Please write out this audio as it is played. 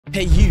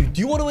Hey you, do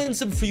you want to win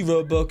some free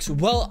Robux?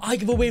 Well, I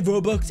give away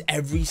Robux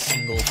every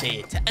single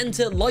day. To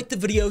enter, like the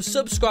video,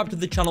 subscribe to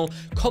the channel,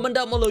 comment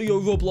down below your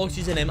Roblox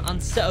username,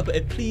 and set up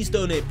a please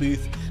donate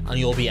booth, and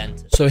you'll be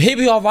entered. So here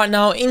we are right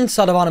now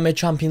inside of Anime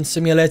Champion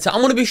Simulator.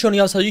 I'm going to be showing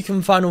you guys how you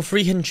can find all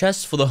 3 hidden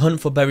chests for the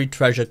Hunt for Buried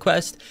Treasure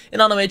quest in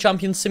Anime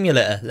Champion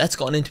Simulator. Let's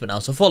get on into it now,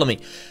 so follow me.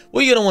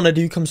 What you're going to want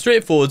to do, come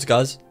straight forwards,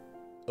 guys,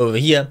 over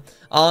here,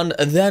 and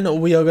then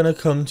we are going to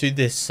come to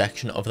this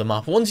section of the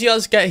map. Once you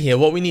guys get here,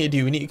 what we need to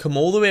do, we need to come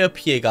all the way up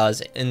here,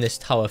 guys, in this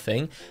tower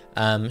thing.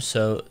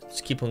 So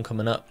just keep on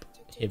coming up.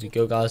 Here we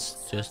go,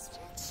 guys. Just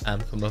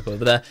come up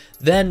over there.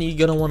 Then you're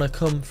going to want to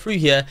come through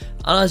here,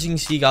 and as you can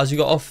see, guys, we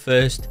got our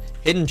first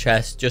hidden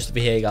chest just over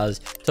here,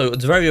 guys. So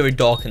it's very, very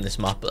dark in this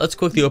map, but let's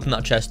quickly open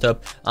that chest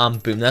up,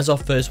 and boom, there's our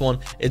first one.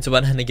 It's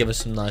went ahead and give us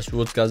some nice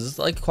rewards, guys. It's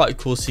like quite a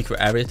cool secret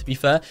area, to be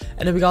fair.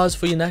 Anyway, guys,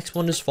 for your next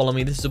one, just follow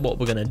me. This is what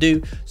we're gonna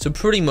do. So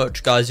pretty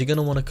much, guys, you're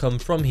gonna want to come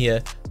from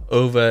here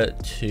over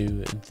to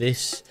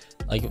this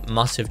like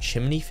massive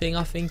chimney thing,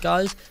 I think,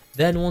 guys.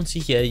 Then once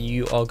you're here,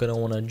 you are gonna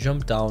want to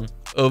jump down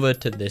over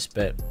to this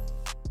bit,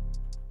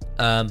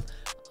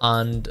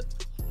 and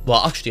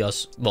well, actually,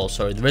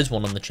 sorry, there is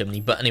one on the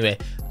chimney, but anyway,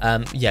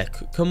 yeah,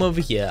 come over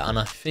here, and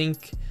I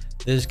think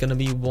there's gonna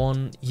be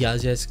one. Yeah,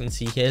 as you guys can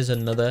see, here's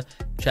another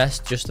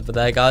chest just over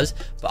there, guys,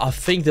 but I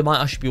think there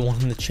might actually be one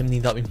in the chimney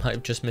that we might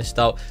have just missed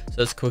out. So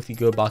let's quickly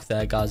go back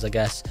there, guys, I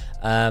guess.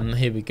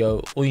 Here we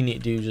go. All you need to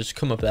do is just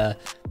come up there,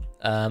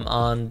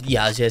 and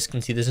yeah, as you guys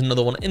can see, there's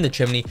another one in the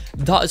chimney.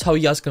 That is how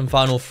you guys can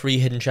find all 3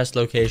 hidden chest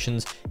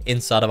locations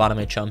inside of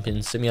Anime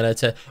Champion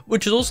Simulator,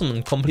 which is awesome,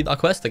 and complete that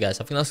quest, I guess.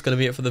 I think that's going to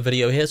be it for the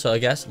video here, so I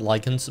guess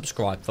like and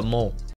subscribe for more.